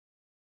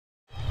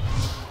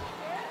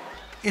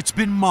It's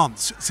been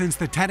months since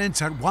the tenants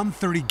at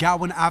 130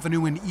 Gowan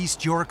Avenue in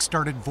East York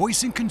started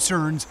voicing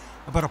concerns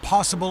about a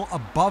possible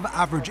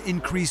above-average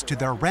increase to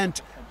their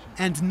rent,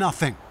 and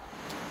nothing.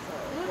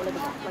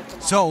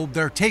 So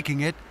they're taking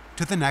it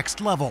to the next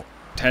level.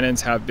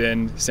 Tenants have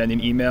been sending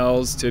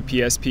emails to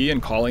PSP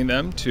and calling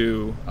them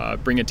to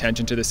bring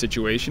attention to the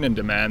situation and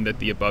demand that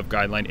the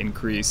above-guideline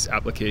increase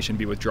application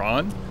be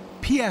withdrawn.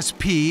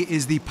 PSP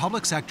is the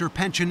Public Sector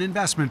Pension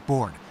Investment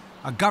Board,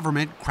 a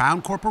government crown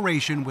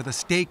corporation with a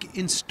stake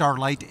in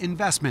Starlight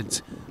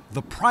Investments,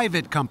 the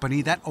private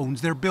company that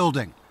owns their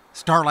building.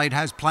 Starlight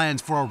has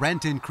plans for a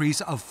rent increase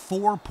of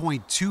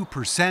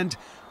 4.2%,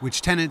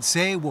 which tenants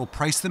say will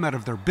price them out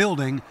of their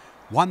building,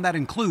 one that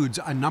includes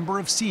a number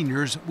of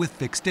seniors with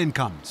fixed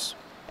incomes.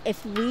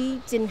 If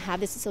we didn't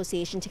have this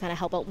association to kind of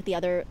help out with the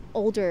other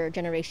older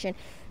generation,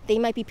 they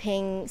might be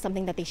paying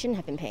something that they shouldn't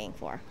have been paying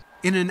for.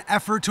 In an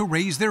effort to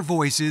raise their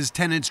voices,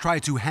 tenants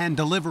tried to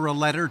hand-deliver a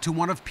letter to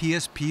one of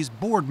PSP's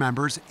board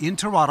members in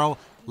Toronto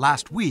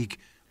last week,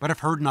 but have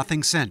heard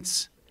nothing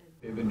since.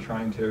 They've been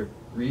trying to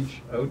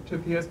reach out to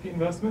PSP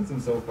Investments,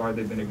 and so far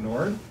they've been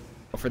ignored.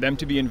 For them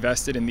to be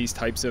invested in these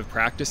types of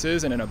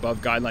practices and an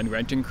above-guideline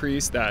rent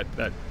increase that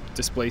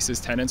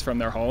displaces tenants from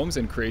their homes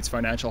and creates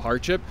financial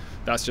hardship,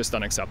 that's just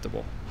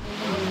unacceptable.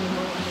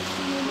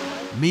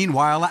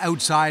 Meanwhile,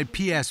 outside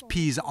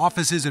PSP's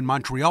offices in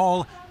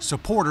Montreal,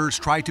 supporters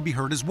tried to be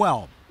heard as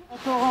well.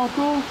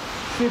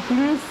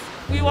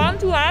 We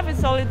want to have a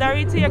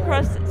solidarity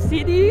across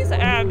cities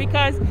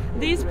because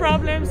these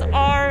problems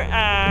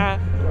are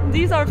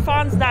these are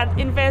funds that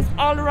invest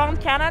all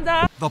around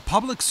Canada. The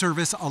Public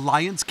Service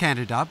Alliance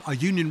Canada, a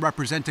union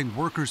representing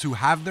workers who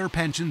have their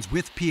pensions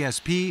with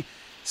PSP,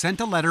 sent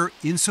a letter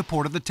in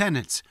support of the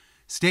tenants,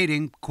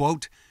 stating,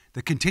 quote,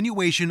 "The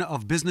continuation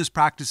of business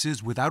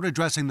practices without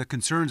addressing the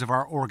concerns of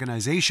our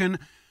organization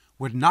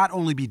would not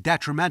only be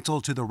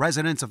detrimental to the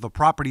residents of the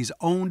properties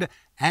owned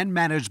and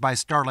managed by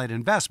Starlight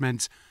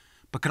Investments,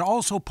 but could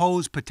also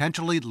pose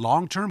potentially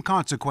long-term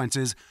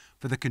consequences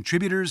for the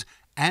contributors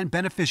and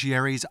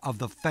beneficiaries of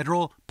the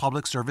Federal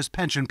Public Service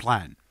Pension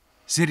Plan."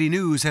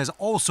 CityNews has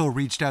also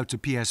reached out to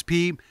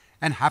PSP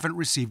and haven't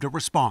received a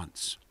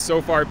response.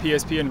 So far,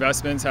 PSP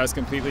Investments has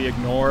completely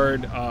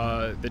ignored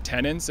the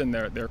tenants and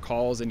their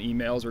calls and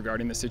emails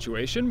regarding the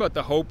situation, but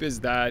the hope is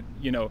that,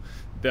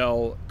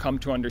 they'll come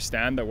to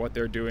understand that what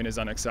they're doing is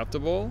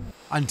unacceptable.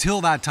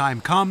 Until that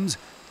time comes,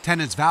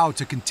 tenants vow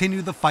to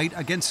continue the fight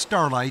against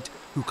Starlight,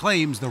 who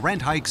claims the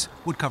rent hikes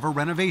would cover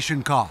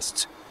renovation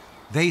costs.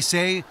 They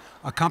say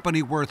a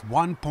company worth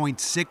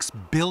 $1.6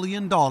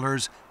 billion,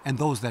 and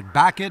those that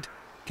back it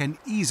can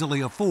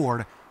easily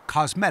afford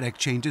cosmetic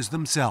changes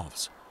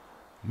themselves.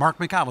 Mark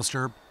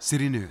McAllister,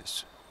 City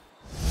News.